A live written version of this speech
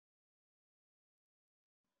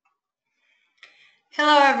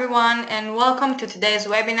Hello everyone and welcome to today's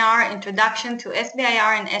webinar, Introduction to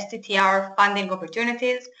SBIR and STTR Funding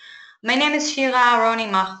Opportunities. My name is Shira Roni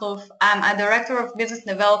Mahlouf. I'm a Director of Business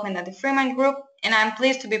Development at the FreeMind Group and I'm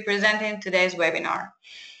pleased to be presenting today's webinar.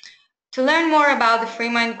 To learn more about the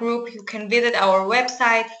FreeMind Group, you can visit our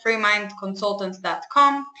website,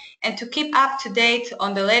 freemindconsultants.com, and to keep up to date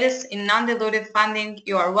on the latest in non-dilutive funding,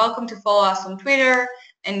 you are welcome to follow us on Twitter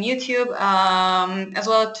and YouTube, as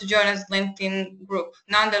well as to join us LinkedIn group,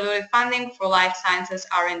 Non-Dilutive Funding for Life Sciences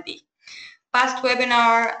R&D. Past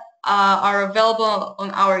webinars are available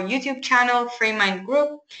on our YouTube channel, FreeMind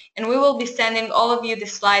Group, and we will be sending all of you the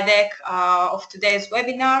slide deck of today's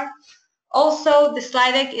webinar. Also, the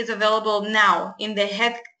slide deck is available now in the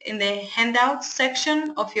handouts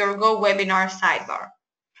section of your GoWebinar sidebar.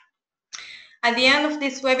 At the end of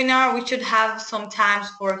this webinar, we should have some time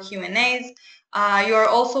for Q&As. You are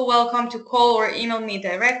also welcome to call or email me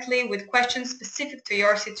directly with questions specific to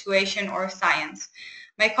your situation or science.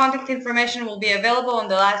 My contact information will be available on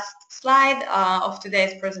the last slide of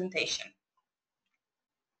today's presentation.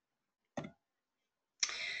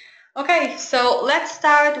 Okay, so let's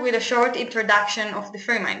start with a short introduction of the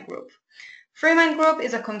FreeMind Group. FreeMind Group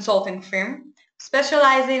is a consulting firm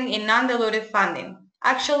specializing in non-dilutive funding.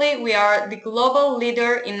 Actually, we are the global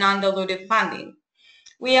leader in non-dilutive funding.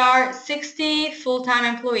 We are 60 full-time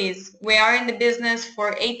employees. We are in the business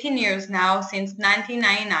for 18 years now, since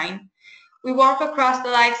 1999. We work across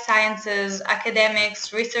the life sciences,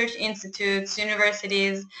 academics, research institutes,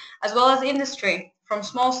 universities, as well as industry, from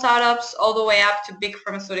small startups all the way up to big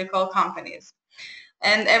pharmaceutical companies,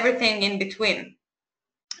 and everything in between.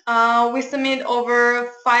 We submit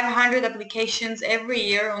over 500 applications every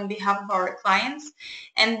year on behalf of our clients,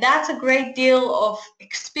 and that's a great deal of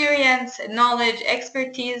experience, knowledge,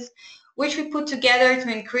 expertise, which we put together to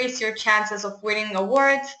increase your chances of winning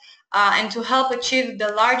awards and to help achieve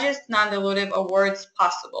the largest non-dilutive awards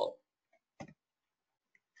possible.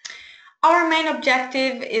 Our main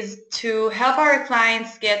objective is to help our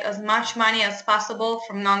clients get as much money as possible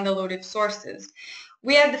from non-dilutive sources.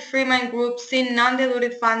 We at the FreeMind Group see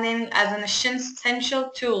non-dilutive funding as an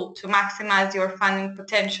essential tool to maximize your funding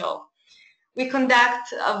potential. We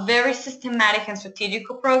conduct a very systematic and strategic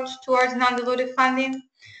approach towards non-dilutive funding.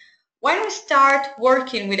 When we start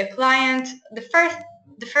working with a client, the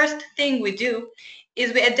first thing we do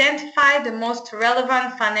is we identify the most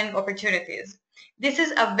relevant funding opportunities. This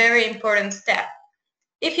is a very important step.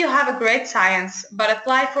 If you have a great science but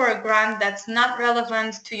apply for a grant that's not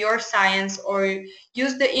relevant to your science or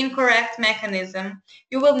use the incorrect mechanism,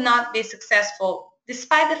 you will not be successful,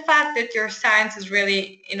 despite the fact that your science is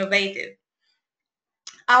really innovative.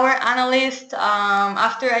 Our analysts,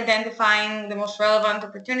 after identifying the most relevant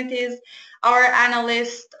opportunities, our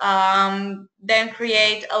analysts then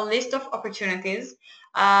create a list of opportunities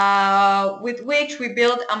with which we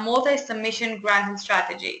build a multi-submission granting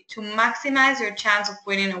strategy to maximize your chance of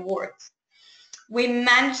winning awards. We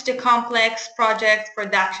manage the complex project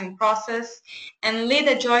production process and lead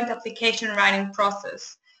a joint application writing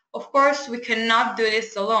process. Of course, we cannot do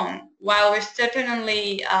this alone. While we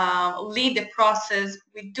certainly lead the process,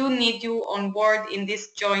 we do need you on board in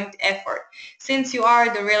this joint effort, since you are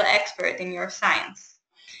the real expert in your science.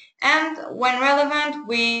 And when relevant,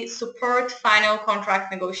 we support final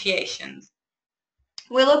contract negotiations.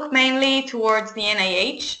 We look mainly towards the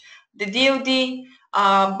NIH, the DoD,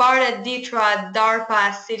 BARDA, DTRA,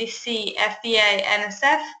 DARPA, CDC, FDA,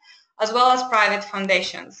 NSF, as well as private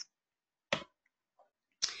foundations.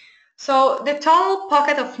 So the total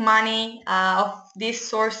pocket of money of these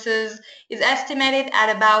sources is estimated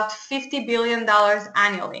at about $50 billion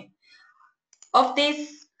annually. Of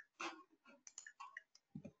this,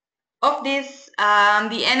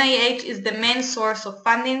 the NIH is the main source of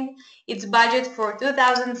funding. Its budget for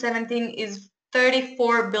 2017 is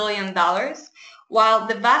 $34 billion, while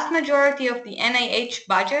the vast majority of the NIH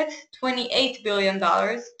budget, $28 billion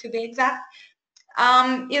to be exact,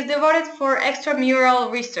 is devoted for extramural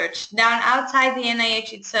research down outside the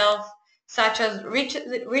NIH itself, such as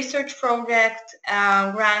research projects,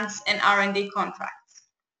 grants, and R&D contracts.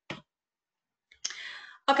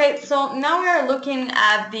 Okay, so now we are looking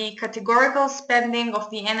at the categorical spending of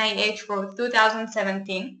the NIH for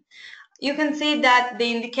 2017. You can see that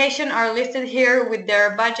the indications are listed here with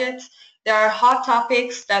their budgets. There are hot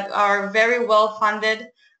topics that are very well funded,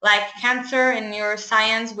 like cancer and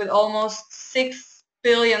neuroscience with almost $6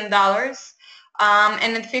 billion,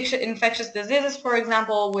 and infectious diseases, for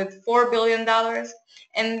example, with $4 billion,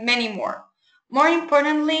 and many more. More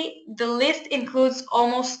importantly, the list includes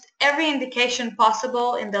almost every indication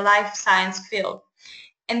possible in the life science field.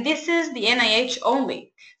 and this is the NIH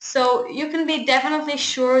only. So you can be definitely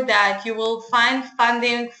sure that you will find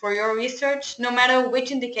funding for your research no matter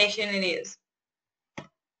which indication it is.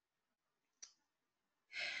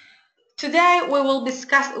 Today we will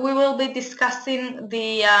be discussing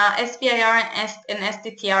the SBIR and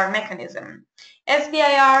STTR mechanism.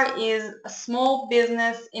 SBIR is a small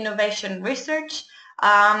business innovation research,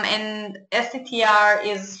 and STTR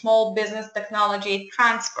is small business technology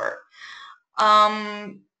transfer.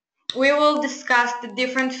 We will discuss the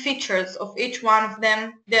different features of each one of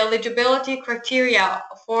them, the eligibility criteria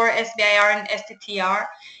for SBIR and STTR.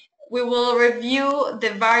 We will review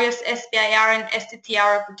the various SBIR and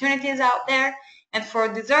STTR opportunities out there, and for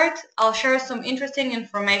dessert, I'll share some interesting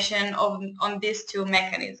information on these two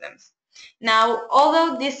mechanisms. Now,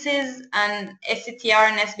 although this is an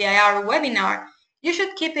STTR and SBIR webinar, you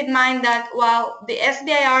should keep in mind that while the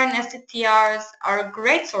SBIR and STTRs are a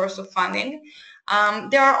great source of funding,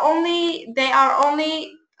 they are only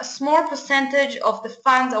a small percentage of the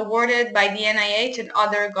funds awarded by the NIH and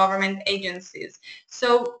other government agencies.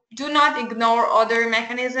 So do not ignore other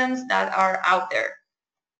mechanisms that are out there.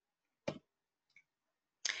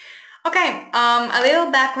 Okay, a little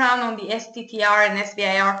background on the STTR and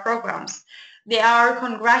SBIR programs. They are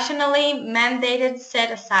congressionally mandated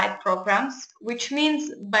set-aside programs, which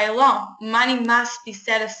means by law, money must be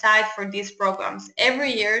set aside for these programs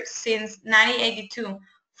every year since 1982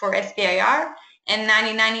 for SBIR and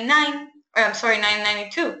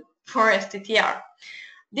 1992 for STTR.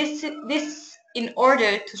 This in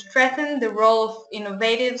order to strengthen the role of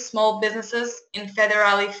innovative small businesses in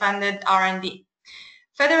federally funded R&D.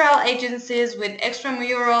 Federal agencies with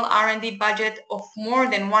extramural R&D budget of more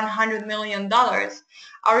than $100 million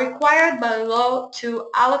are required by law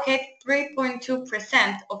to allocate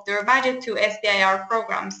 3.2% of their budget to SBIR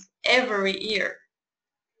programs every year.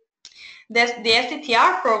 The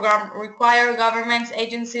STTR program requires government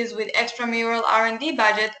agencies with extramural R&D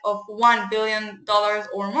budget of $1 billion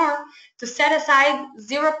or more to set aside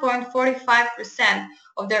 0.45%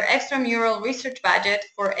 of their extramural research budget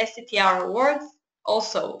for STTR awards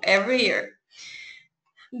also every year.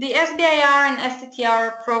 The SBIR and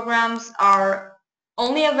STTR programs are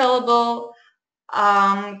only available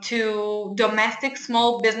to domestic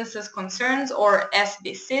small businesses concerns, or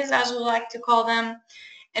SBCs as we like to call them.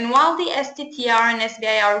 And while the STTR and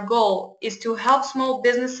SBIR goal is to help small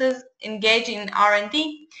businesses engage in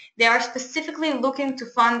R&D, they are specifically looking to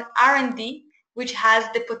fund R&D which has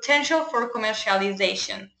the potential for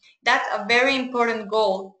commercialization. That's a very important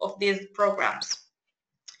goal of these programs.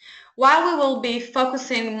 While we will be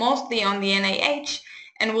focusing mostly on the NIH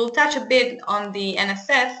and we'll touch a bit on the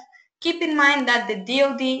NSF, keep in mind that the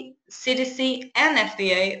DoD, CDC, and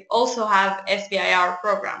FDA also have SBIR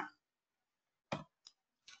program.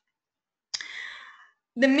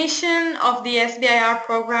 The mission of the SBIR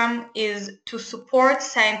program is to support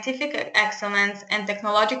scientific excellence and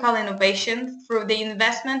technological innovation through the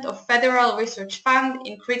investment of federal research fund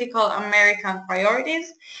in critical American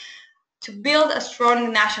priorities to build a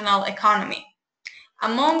strong national economy.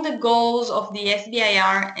 Among the goals of the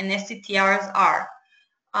SBIR and STTRs are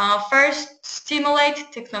first,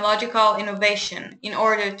 stimulate technological innovation in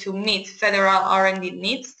order to meet federal R&D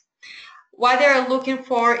needs. What they are looking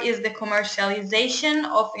for is the commercialization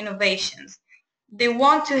of innovations. They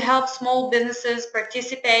want to help small businesses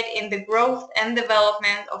participate in the growth and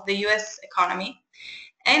development of the U.S. economy,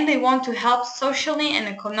 and they want to help socially and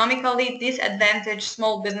economically disadvantaged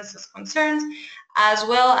small businesses concerns, as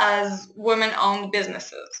well as women-owned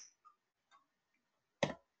businesses.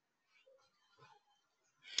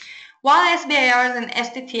 While SBIRs and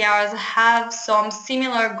STTRs have some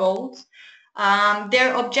similar goals,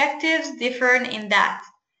 their objectives differ in that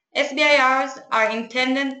SBIRs are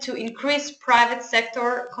intended to increase private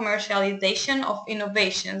sector commercialization of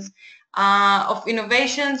innovations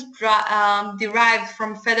derived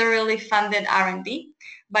from federally funded R&D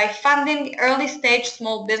by funding early-stage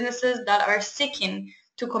small businesses that are seeking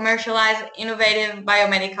to commercialize innovative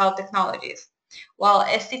biomedical technologies, while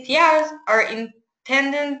STTRs are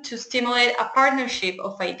intended to stimulate a partnership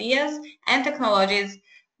of ideas and technologies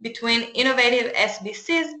between innovative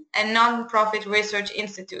SBCs and non-profit research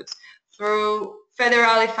institutes through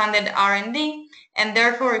federally funded R&D, and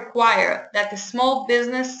therefore require that the small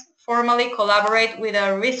business formally collaborate with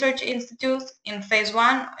a research institute in phase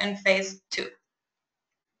 1 and phase 2.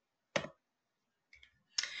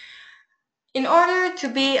 In order to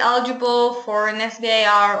be eligible for an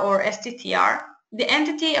SBIR or STTR, the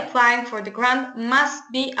entity applying for the grant must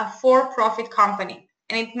be a for-profit company,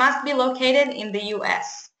 and it must be located in the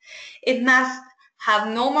US. It must have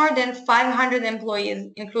no more than 500 employees,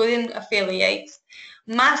 including affiliates,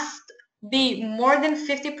 must be more than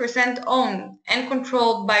 50% owned and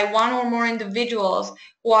controlled by one or more individuals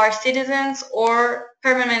who are citizens or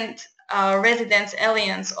permanent residents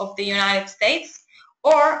aliens of the United States,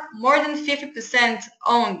 or more than 50%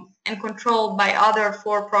 owned and controlled by other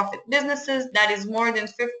for-profit businesses that is more than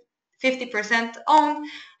 50% owned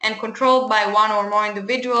and controlled by one or more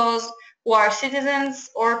individuals who are citizens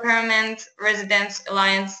or permanent residents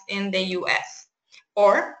aliens in the US.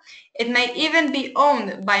 Or it may even be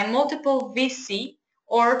owned by multiple VC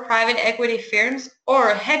or private equity firms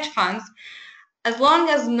or hedge funds, as long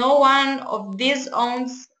as no one of these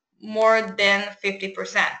owns more than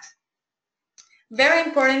 50%. Very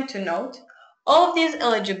important to note, all of these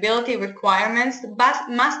eligibility requirements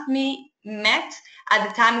must be met at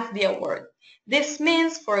the time of the award. This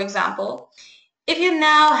means, for example, if you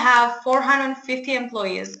now have 450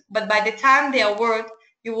 employees, but by the time the award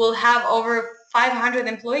you will have over 500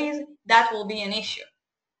 employees, that will be an issue.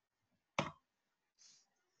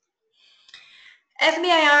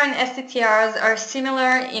 SBIR and STTRs are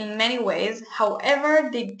similar in many ways,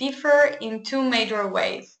 however, they differ in two major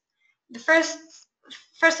ways. The first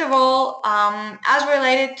of all, as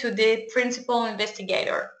related to the principal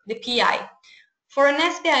investigator, the PI. For an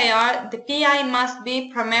SBIR, the PI must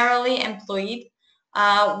be primarily employed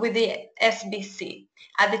with the SBC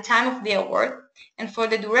at the time of the award and for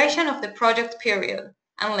the duration of the project period,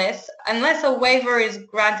 unless a waiver is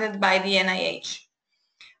granted by the NIH.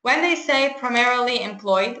 When they say primarily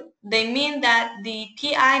employed, they mean that the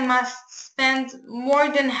PI must spend more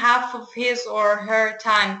than half of his or her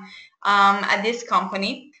time at this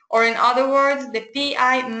company, or in other words, the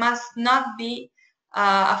PI must not be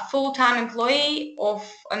a full-time employee of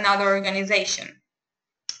another organization.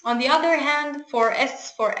 On the other hand, for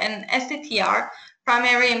an STTR,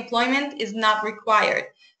 primary employment is not required.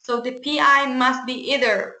 So the PI must be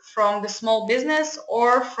either from the small business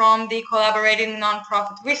or from the collaborating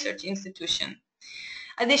nonprofit research institution.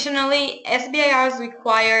 Additionally, SBIRs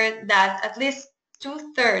require that at least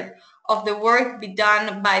 2/3 of the work be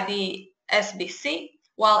done by the SBC,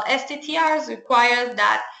 while STTRs require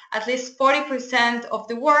that at least 40% of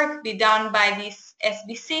the work be done by the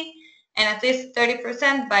SBC and at least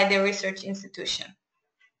 30% by the research institution.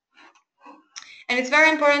 And it's very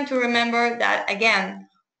important to remember that, again,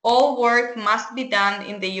 all work must be done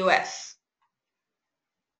in the US.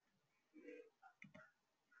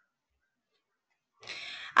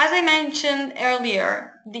 As I mentioned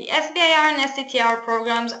earlier, the SBIR and STTR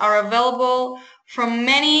programs are available from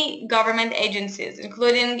many government agencies,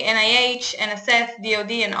 including NIH, NSF,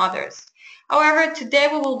 DoD, and others. However, today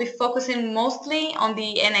we will be focusing mostly on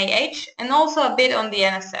the NIH and also a bit on the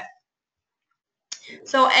NSF.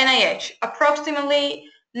 So NIH, approximately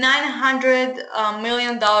 $900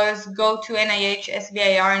 million go to NIH,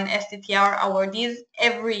 SBIR, and STTR awardees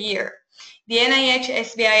every year. The NIH,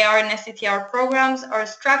 SBIR, and STTR programs are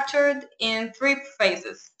structured in 3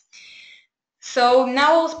 phases. So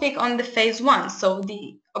now we'll speak on the phase 1. So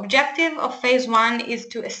the objective of phase 1 is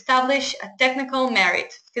to establish a technical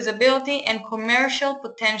merit, feasibility, and commercial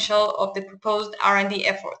potential of the proposed R&D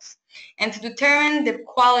efforts, and to determine the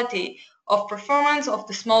quality of performance of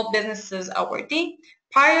the small businesses awardee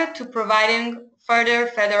prior to providing further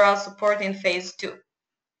federal support in phase 2.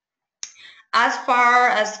 As far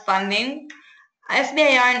as funding,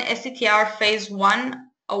 SBIR and STTR phase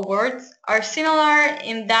 1 awards are similar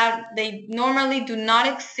in that they normally do not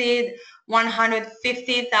exceed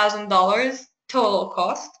 $150,000 total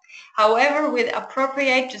cost. However, with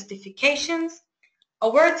appropriate justifications,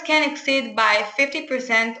 awards can exceed by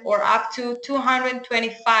 50% or up to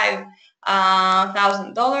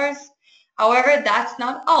 $225,000. However, that's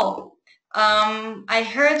not all. I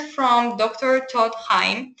heard from Dr. Todd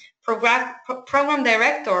Haim, Program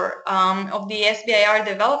Director of the SBIR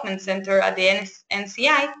Development Center at the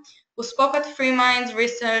NCI, who spoke at FreeMind's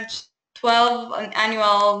Research 12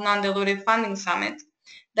 Annual Non-Dilutive Funding Summit,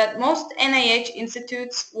 that most NIH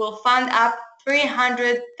institutes will fund up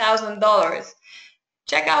 $300,000.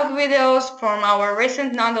 Check out videos from our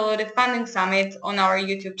recent Non-Dilutive Funding Summit on our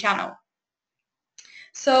YouTube channel.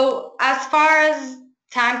 So as far as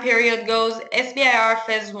time period goes, SBIR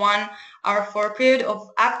phase 1 are for a period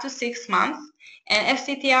of up to 6 months, and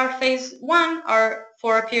STTR phase 1 are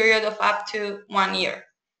for a period of up to 1 year.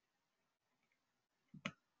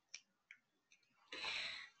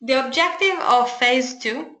 The objective of phase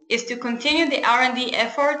 2 is to continue the R&D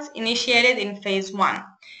efforts initiated in phase 1.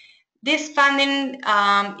 This funding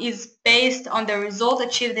is based on the results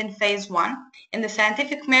achieved in phase 1 and the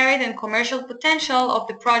scientific merit and commercial potential of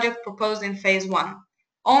the project proposed in phase 1.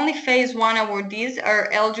 Only phase 1 awardees are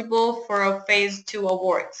eligible for a phase 2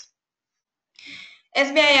 awards.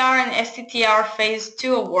 SBIR and STTR Phase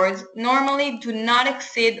 2 awards normally do not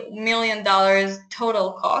exceed $1 million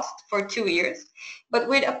total cost for 2 years, but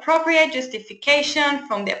with appropriate justification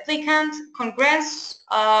from the applicant, Congress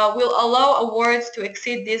will allow awards to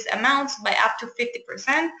exceed these amounts by up to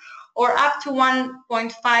 50% or up to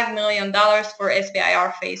 $1.5 million for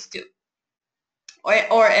SBIR Phase 2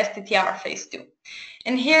 or STTR Phase 2.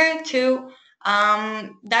 And here too,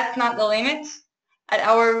 that's not the limit. At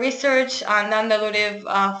our research on non-dilutive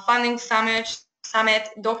funding summit,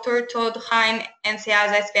 Dr. Todd Chaim,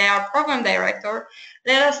 NCI's SBIR program director,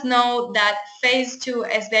 let us know that Phase 2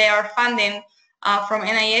 SBIR funding from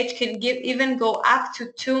NIH can even go up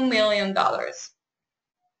to $2 million.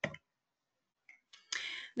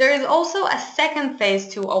 There is also a second Phase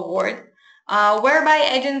 2 award, whereby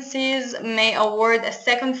agencies may award a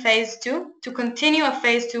second Phase 2 to continue a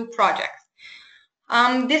Phase 2 project.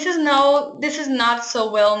 This is not so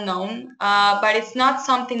well known, but it's not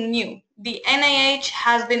something new. The NIH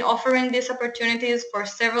has been offering these opportunities for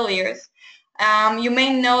several years. You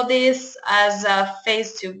may know this as a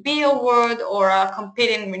Phase 2B award or a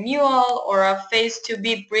competing renewal or a Phase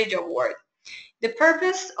 2B bridge award. The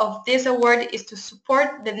purpose of this award is to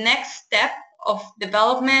support the next step of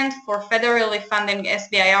development for federally funded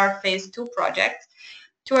SBIR Phase 2 projects,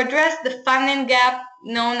 to address the funding gap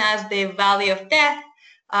known as the Valley of Death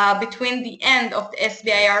between the end of the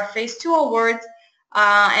SBIR Phase 2 awards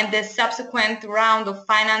and the subsequent round of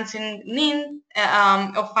financing needs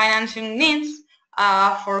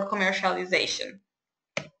for commercialization.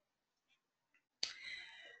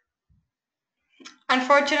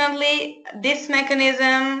 Unfortunately, this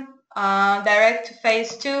mechanism, direct to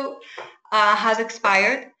Phase 2, has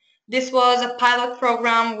expired. This was a pilot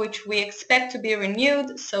program which we expect to be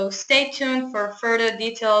renewed, so stay tuned for further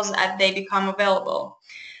details as they become available.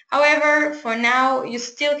 However, for now, you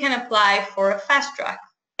still can apply for a fast track.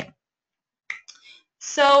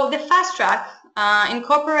 So the fast track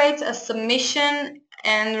incorporates a submission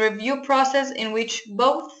and review process in which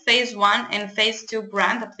both Phase 1 and Phase 2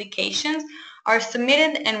 grant applications are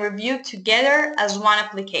submitted and reviewed together as one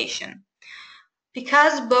application.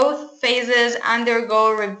 Because both phases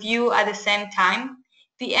undergo review at the same time,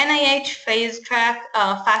 the NIH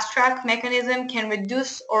fast track mechanism can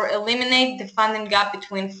reduce or eliminate the funding gap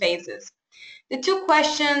between phases. The two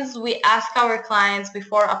questions we ask our clients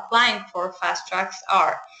before applying for fast tracks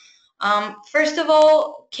are, first of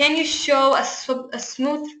all, can you show a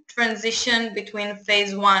smooth transition between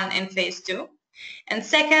Phase 1 and Phase 2? And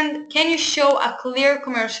second, can you show a clear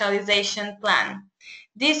commercialization plan?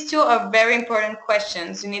 These two are very important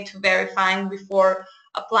questions you need to verify before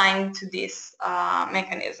applying to this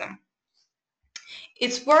mechanism.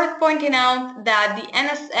 It's worth pointing out that the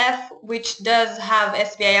NSF, which does have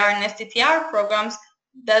SBIR and STTR programs,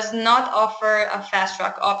 does not offer a fast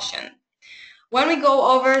track option. When we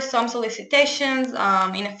go over some solicitations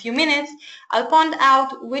in a few minutes, I'll point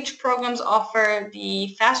out which programs offer the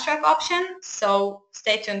fast track option, so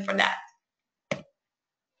stay tuned for that.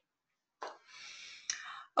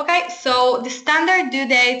 Okay, so the standard due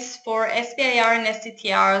dates for SBIR and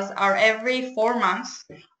STTRs are every 4 months,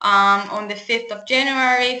 on the 5th of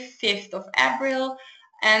January, 5th of April,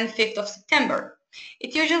 and 5th of September.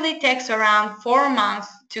 It usually takes around 4 months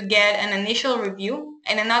to get an initial review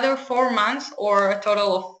and another 4 months, or a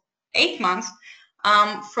total of 8 months,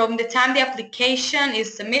 from the time the application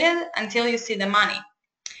is submitted until you see the money.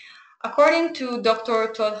 According to Dr.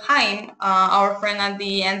 Todd Chaim, our friend at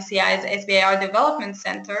the NCI's SBIR Development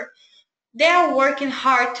Center, they are working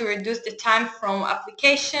hard to reduce the time from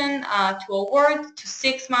application to award to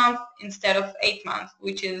 6 months instead of 8 months,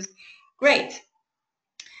 which is great.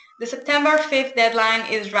 The September 5th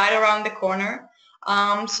deadline is right around the corner.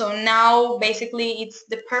 So now basically it's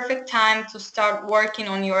the perfect time to start working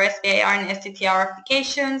on your SBIR and STTR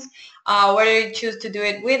applications, whether you choose to do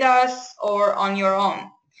it with us or on your own.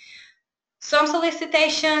 Some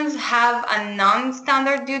solicitations have a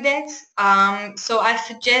non-standard due date, so I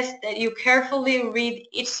suggest that you carefully read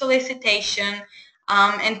each solicitation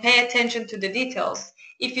and pay attention to the details.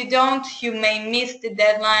 If you don't, you may miss the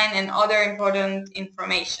deadline and other important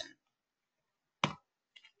information.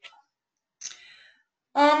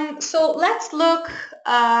 So let's look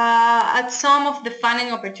at some of the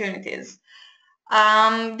funding opportunities.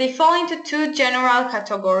 They fall into 2 general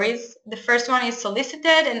categories. The first one is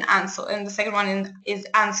solicited and the second one is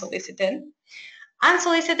unsolicited.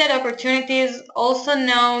 Unsolicited opportunities, also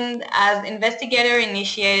known as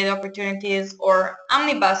investigator-initiated opportunities or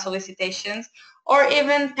omnibus solicitations, or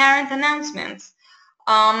even parent announcements,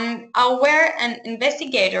 are where an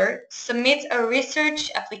investigator submits a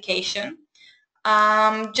research application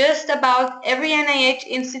Just about every NIH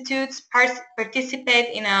institute participate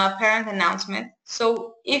in a parent announcement.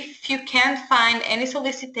 So if you can't find any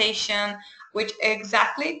solicitation which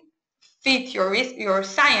exactly fit your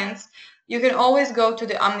science, you can always go to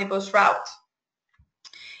the omnibus route.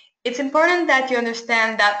 It's important that you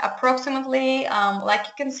understand that approximately, like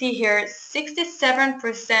you can see here,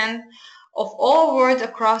 67% of all awards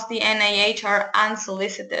across the NIH are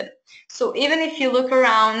unsolicited. So even if you look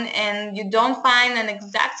around and you don't find an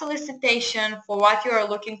exact solicitation for what you are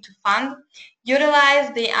looking to fund,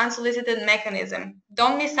 utilize the unsolicited mechanism.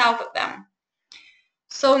 Don't miss out on them.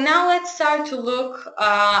 So now let's start to look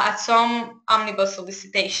at some omnibus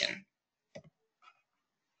solicitation.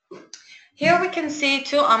 Here we can see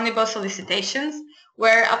two omnibus solicitations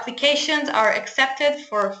where applications are accepted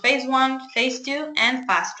for phase 1, phase 2, and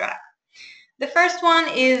fast track. The first one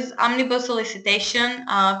is omnibus solicitation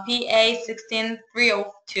PA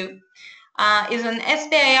 16302. Is an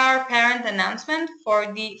SBIR parent announcement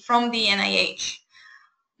from the NIH.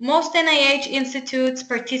 Most NIH institutes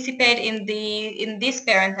participate in this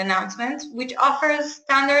parent announcement, which offers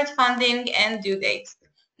standard funding and due dates.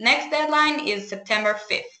 Next deadline is September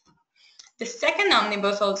 5th. The second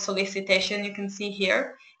omnibus solicitation you can see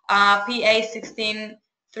here, PA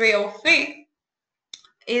 16303,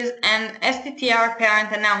 is an STTR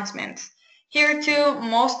parent announcement. Here too,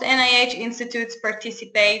 most NIH institutes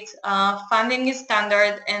participate, funding is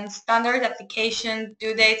standard, and standard application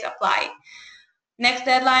due dates apply. Next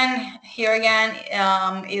deadline here again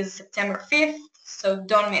is September 5th, so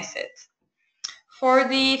don't miss it. For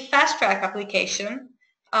the fast track application,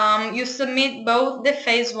 you submit both the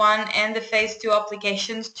phase 1 and the phase 2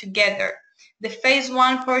 applications together. The phase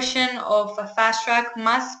 1 portion of a fast track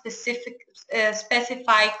must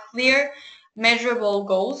specify clear, measurable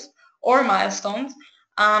goals or milestones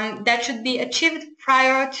that should be achieved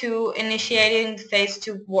prior to initiating the phase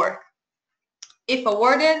 2 work. If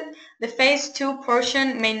awarded, the phase 2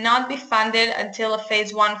 portion may not be funded until a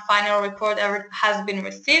phase 1 final report has been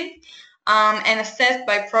received and assessed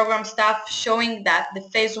by program staff showing that the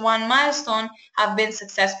phase 1 milestone have been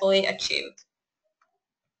successfully achieved.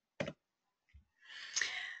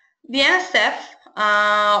 The NSF,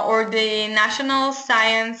 or the National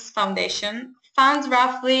Science Foundation, funds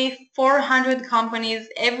roughly 400 companies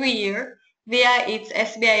every year via its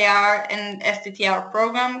SBIR and STTR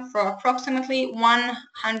program for approximately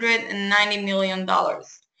 $190 million.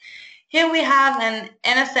 Here we have an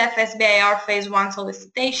NSF SBIR phase 1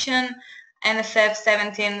 solicitation, NSF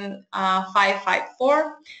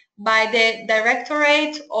 17554, by the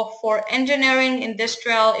Directorate for Engineering,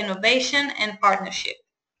 Industrial Innovation and Partnership.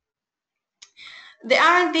 The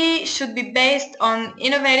R&D should be based on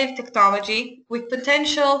innovative technology with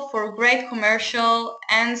potential for great commercial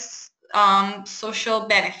and social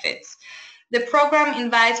benefits. The program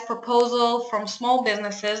invites proposals from small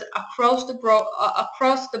businesses across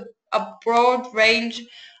a broad range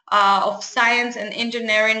of science and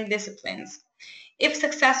engineering disciplines. If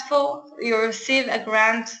successful, you receive a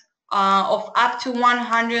grant of up to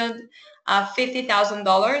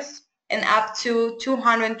 $150,000 and up to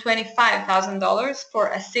 $225,000 for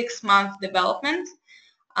a 6-month development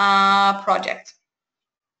project.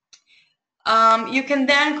 You can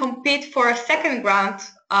then compete for a second grant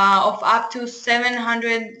of up to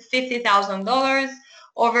 $750,000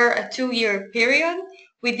 over a 2-year period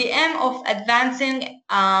with the aim of advancing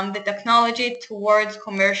the technology towards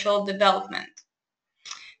commercial development.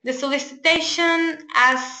 The solicitation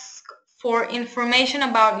asks for information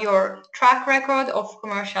about your track record of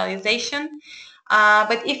commercialization,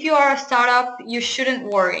 but if you are a startup, you shouldn't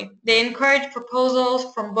worry. They encourage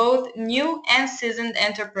proposals from both new and seasoned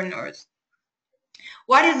entrepreneurs.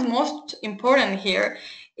 What is most important here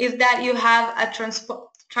is that you have a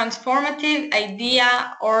transformative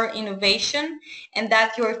idea or innovation, and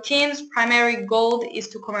that your team's primary goal is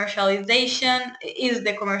the commercialization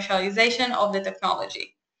of the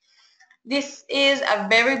technology. This is a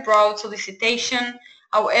very broad solicitation.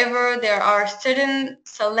 However, there are certain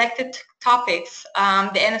selected topics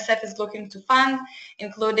the NSF is looking to fund,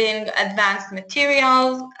 including advanced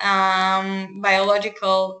materials,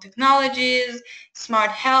 biological technologies,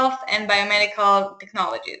 smart health, and biomedical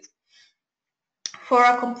technologies. For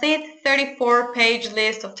a complete 34-page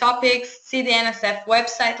list of topics, see the NSF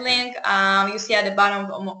website link you see at the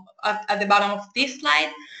bottom of this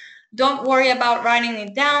slide. Don't worry about writing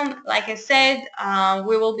it down. Like I said,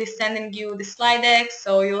 we will be sending you the slide deck,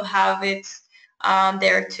 so you'll have it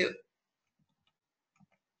there too.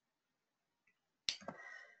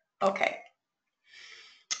 Okay.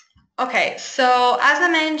 Okay, so as I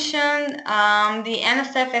mentioned, the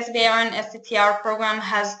NSF, SBIR, and STTR program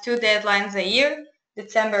has 2 deadlines a year,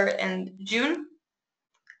 December and June.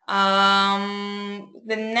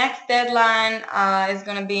 The next deadline is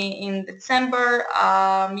going to be in December.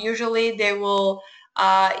 Usually they will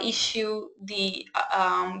issue the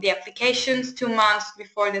applications 2 months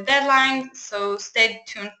before the deadline, so stay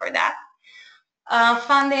tuned for that.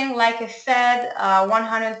 Funding, like I said,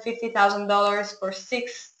 $150,000 for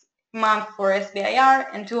 6 months for SBIR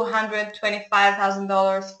and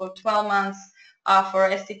 $225,000 for 12 months for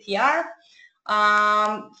STTR.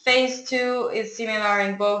 Phase 2 is similar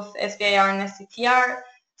in both SBIR and STTR,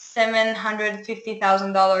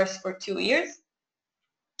 $750,000 for 2 years.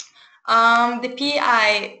 The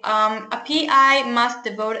PI, a PI must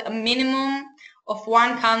devote a minimum of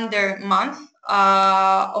 1 calendar month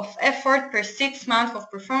of effort per 6 months of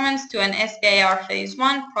performance to an SBIR Phase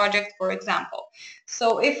 1 project, for example.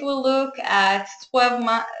 So if we look at 12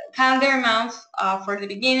 calendar months for the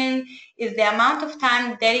beginning, is the amount of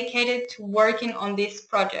time dedicated to working on this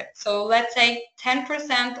project. So let's say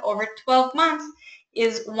 10% over 12 months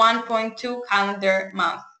is 1.2 calendar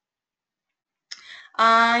months.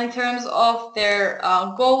 In terms of their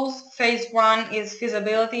goals, Phase 1 is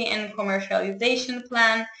feasibility and commercialization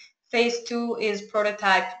plan. Phase 2 is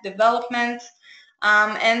prototype development.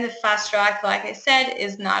 And the fast track, like I said,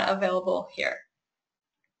 is not available here.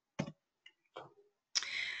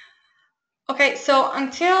 Okay, so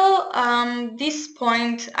until this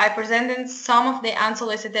point, I presented some of the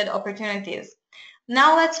unsolicited opportunities.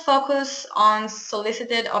 Now let's focus on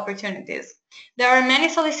solicited opportunities. There are many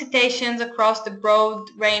solicitations across the broad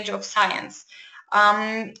range of science.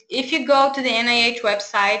 If you go to the NIH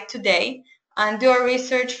website today and do a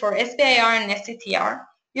research for SBIR and STTR,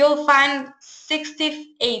 you'll find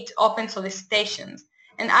 68 open solicitations.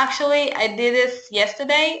 And actually, I did this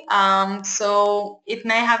yesterday, so it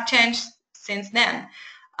may have changed since then.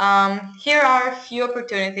 Here are a few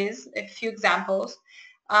opportunities, a few examples.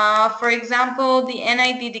 For example, the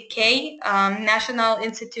NIDDK, National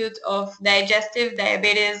Institute of Digestive,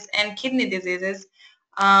 Diabetes, and Kidney Diseases,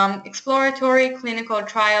 exploratory clinical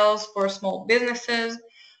trials for small businesses.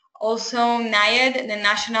 Also, NIAID, the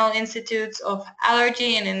National Institutes of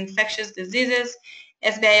Allergy and Infectious Diseases,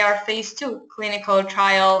 SBIR Phase 2, clinical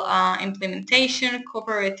trial implementation,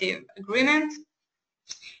 cooperative agreement.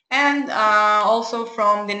 And also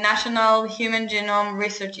from the National Human Genome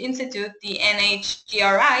Research Institute, the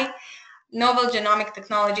NHGRI, Novel Genomic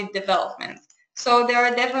Technology Development. So there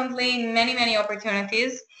are definitely many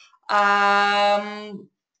opportunities.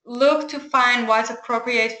 Look to find what's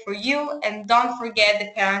appropriate for you, and don't forget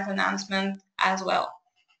the parent announcement as well.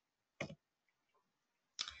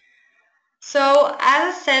 So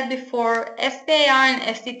as I said before, SBIR and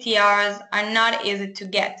STTRs are not easy to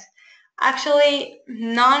get. Actually,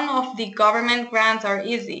 none of the government grants are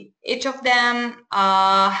easy. Each of them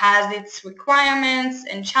has its requirements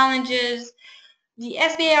and challenges. The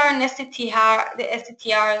SBIR and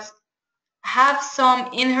STTRs have some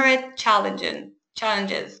inherent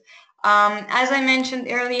challenges. As I mentioned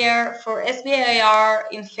earlier, for SBIR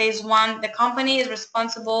in Phase 1, the company is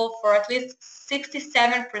responsible for at least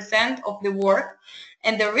 67% of the work,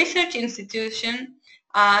 and the research institution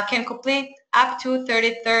can complete up to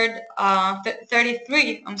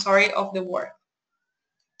 33 of the work.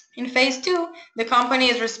 In Phase 2, the company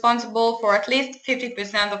is responsible for at least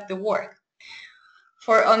 50% of the work.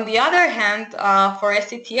 On the other hand, for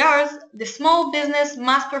STTRs, the small business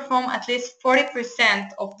must perform at least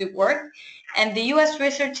 40% of the work, and the U.S.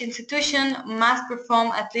 research institution must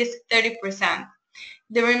perform at least 30%.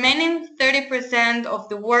 The remaining 30% of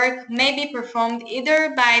the work may be performed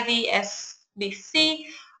either by the SBC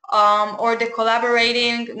or the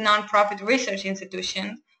collaborating nonprofit research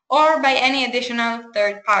institution, or by any additional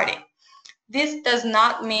third party. This does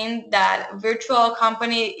not mean that virtual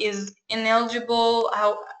company is ineligible.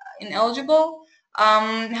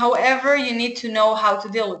 However, you need to know how to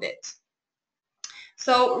deal with it.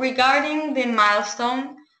 So regarding the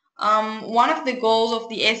milestone, one of the goals of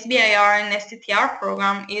the SBIR and STTR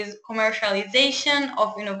program is commercialization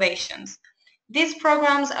of innovations. These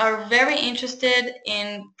programs are very interested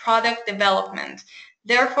in product development.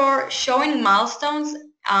 Therefore, showing milestones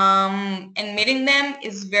and meeting them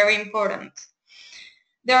is very important.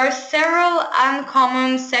 There are several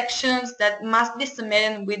uncommon sections that must be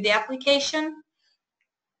submitted with the application.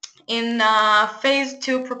 In Phase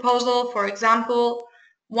 2 proposal, for example,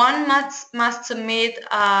 one must submit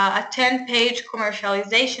a 10-page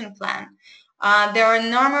commercialization plan. There are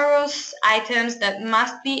numerous items that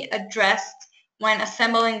must be addressed when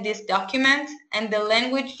assembling this document, and the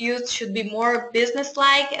language used should be more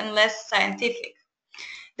business-like and less scientific.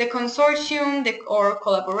 The consortium or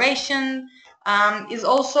collaboration is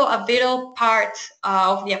also a vital part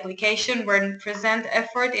of the application where present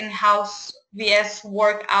effort in-house vs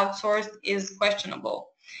work outsourced is questionable.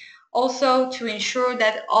 Also, to ensure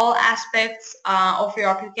that all aspects of your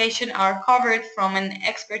application are covered from an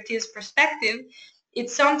expertise perspective,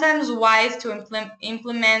 it's sometimes wise to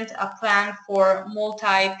implement a plan for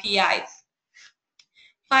multi-PIs.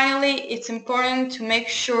 Finally, it's important to make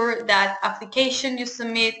sure that application you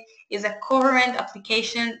submit is a coherent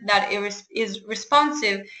application that is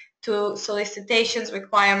responsive to solicitations,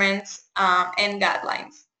 requirements, and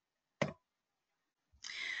guidelines.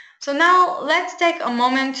 So now let's take a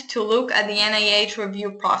moment to look at the NIH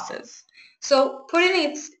review process. So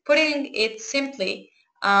putting it simply,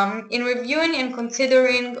 in reviewing and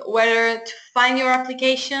considering whether to fund your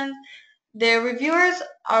application, the reviewers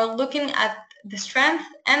are looking at the strength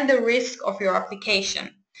and the risk of your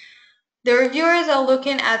application. The reviewers are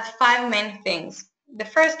looking at 5 main things. The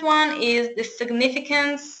first one is the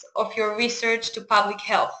significance of your research to public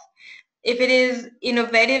health. If it is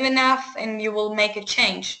innovative enough and you will make a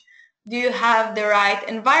change. Do you have the right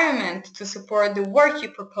environment to support the work you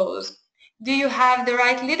propose? Do you have the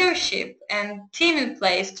right leadership and team in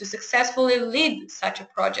place to successfully lead such a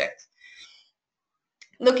project?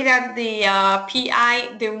 Looking at the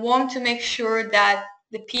PI, they want to make sure that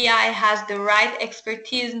the PI has the right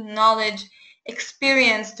expertise, knowledge,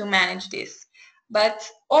 experience to manage this. But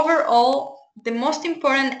overall, the most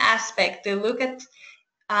important aspect they look at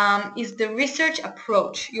is the research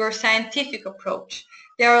approach, your scientific approach.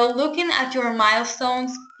 They are looking at your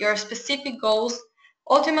milestones, your specific goals.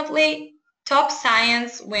 Ultimately, top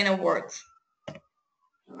science win awards.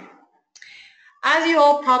 As you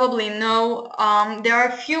all probably know, there are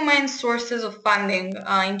a few main sources of funding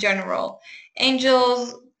in general.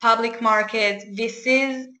 Angels, public markets,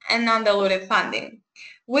 VCs, and non-dilutive funding.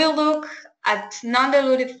 We'll look at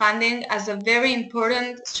non-dilutive funding as a very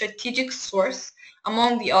important strategic source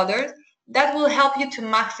among the others that will help you to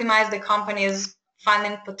maximize the company's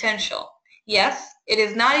funding potential. Yes, it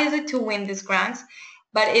is not easy to win these grants,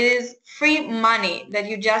 but it is free money that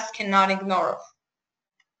you just cannot ignore.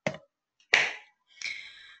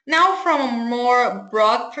 Now, from a more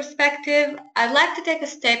broad perspective, I'd like to take a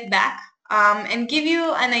step back and give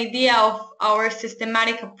you an idea of our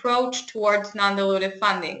systematic approach towards non-dilutive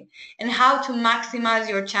funding and how to maximize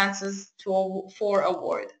your chances for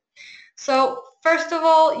award. So, first of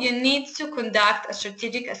all, you need to conduct a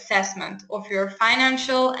strategic assessment of your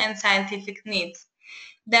financial and scientific needs.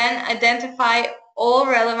 Then identify all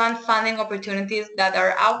relevant funding opportunities that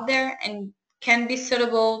are out there and can be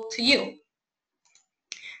suitable to you.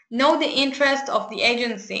 Know the interest of the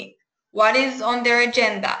agency. What is on their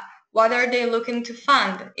agenda? What are they looking to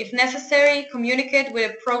fund? If necessary, communicate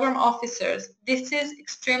with the program officers. This is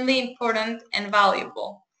extremely important and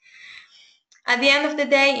valuable. At the end of the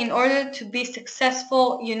day, in order to be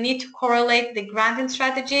successful, you need to correlate the granting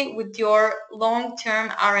strategy with your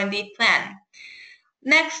long-term R&D plan.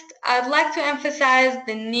 Next, I'd like to emphasize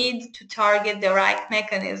the need to target the right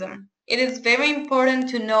mechanism. It is very important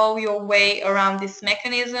to know your way around these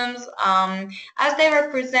mechanisms as they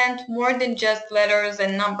represent more than just letters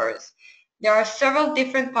and numbers. There are several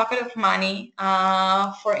different pockets of money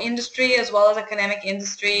for industry as well as academic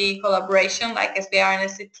industry collaboration like SBIR and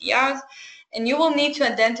STTRs, and you will need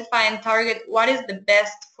to identify and target what is the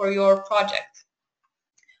best for your project.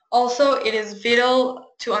 Also, it is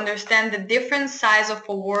vital to understand the different size of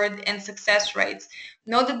award and success rates,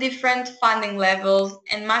 know the different funding levels,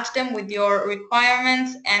 and match them with your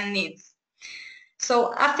requirements and needs.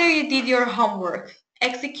 So after you did your homework,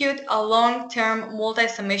 execute a long-term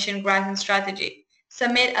multi-submission granting strategy.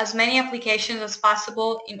 Submit as many applications as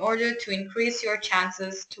possible in order to increase your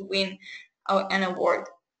chances to win an award.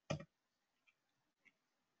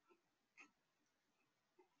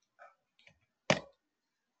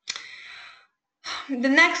 The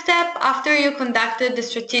next step, after you conducted the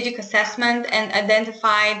strategic assessment and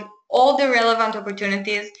identified all the relevant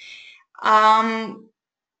opportunities,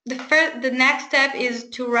 the next step is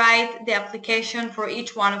to write the application for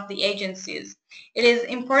each one of the agencies. It is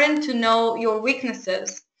important to know your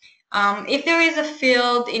weaknesses. If there is a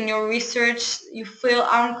field in your research you feel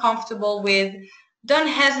uncomfortable with, don't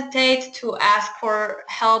hesitate to ask for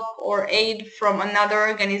help or aid from another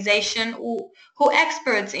organization who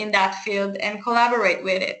experts in that field and collaborate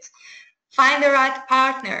with it. Find the right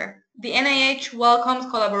partner. The NIH welcomes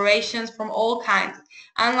collaborations from all kinds.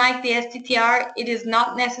 Unlike the STTR, it is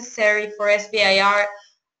not necessary for SBIR,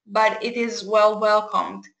 but it is well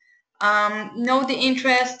welcomed. know the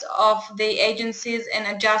interest of the agencies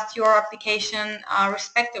and adjust your application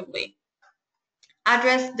respectively.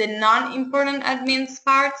 Address the non-important admins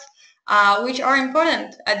parts, which are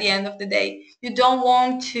important at the end of the day. You don't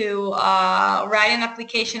want to write an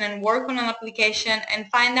application and work on an application and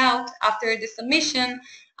find out after the submission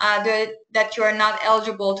that you are not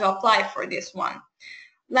eligible to apply for this one.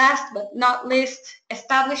 Last but not least,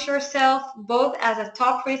 establish yourself both as a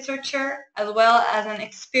top researcher as well as an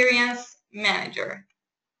experienced manager.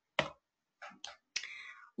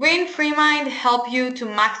 We in FreeMind help you to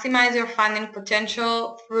maximize your funding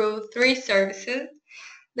potential through 3 services.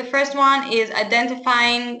 The first one is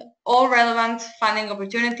identifying all relevant funding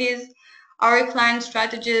opportunities. Our client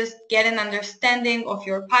strategists get an understanding of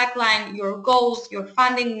your pipeline, your goals, your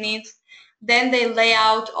funding needs. Then they lay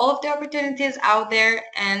out all of the opportunities out there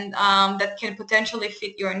and that can potentially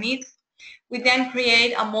fit your needs. We then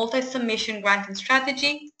create a multi-submission granting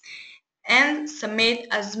strategy and submit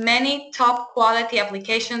as many top quality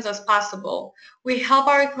applications as possible. We help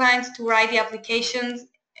our clients to write the applications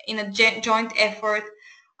in a joint effort,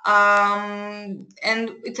 and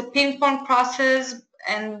it's a ping-pong process,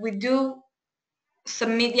 and we do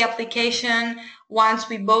submit the application once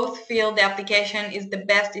we both feel the application is the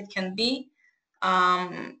best it can be,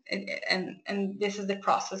 and this is the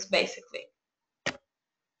process basically.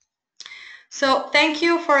 So thank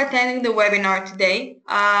you for attending the webinar today.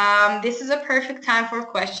 This is a perfect time for a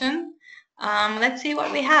question. Let's see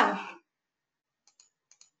what we have.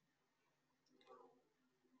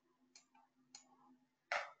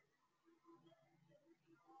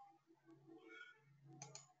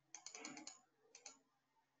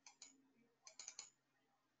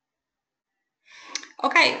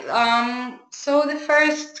 Okay, so the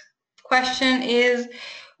first question is,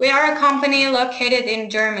 we are a company located in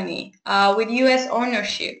Germany with US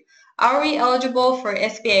ownership. Are we eligible for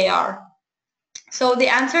SBIR? So the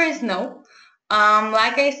answer is no.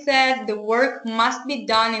 Like I said, the work must be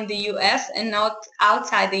done in the US and not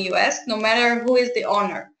outside the US, no matter who is the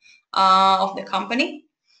owner of the company.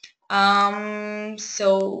 That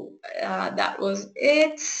was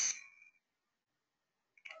it.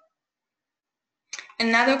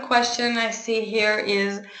 Another question I see here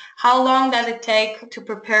is, how long does it take to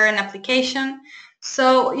prepare an application?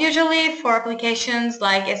 So usually for applications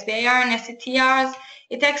like SBIR and STTRs,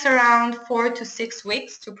 it takes around 4 to 6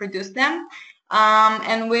 weeks to produce them.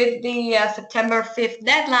 And with the September 5th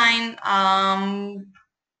deadline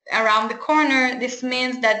around the corner, this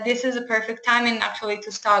means that this is a perfect timing actually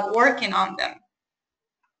to start working on them.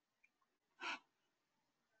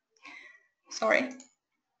 Sorry.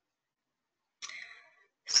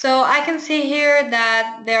 So I can see here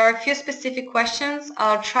that there are a few specific questions.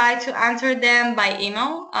 I'll try to answer them by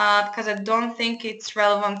email because I don't think it's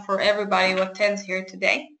relevant for everybody who attends here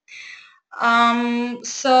today.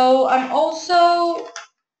 So I'm also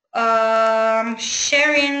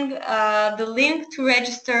sharing the link to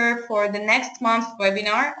register for the next month's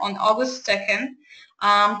webinar on August 2nd,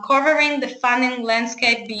 covering the funding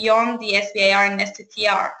landscape beyond the SBIR and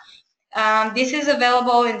STTR. This is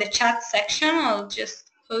available in the chat section. I'll just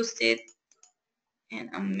post it in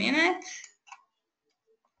a minute.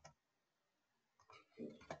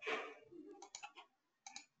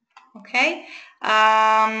 Okay,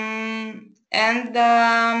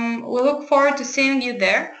 we look forward to seeing you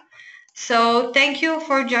there. So thank you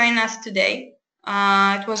for joining us today.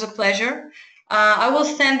 It was a pleasure. I will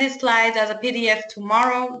send these slides as a PDF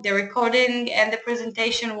tomorrow. The recording and the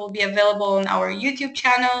presentation will be available on our YouTube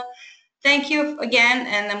channel. Thank you again,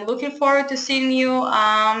 and I'm looking forward to seeing you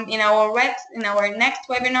in our next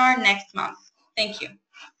webinar next month. Thank you.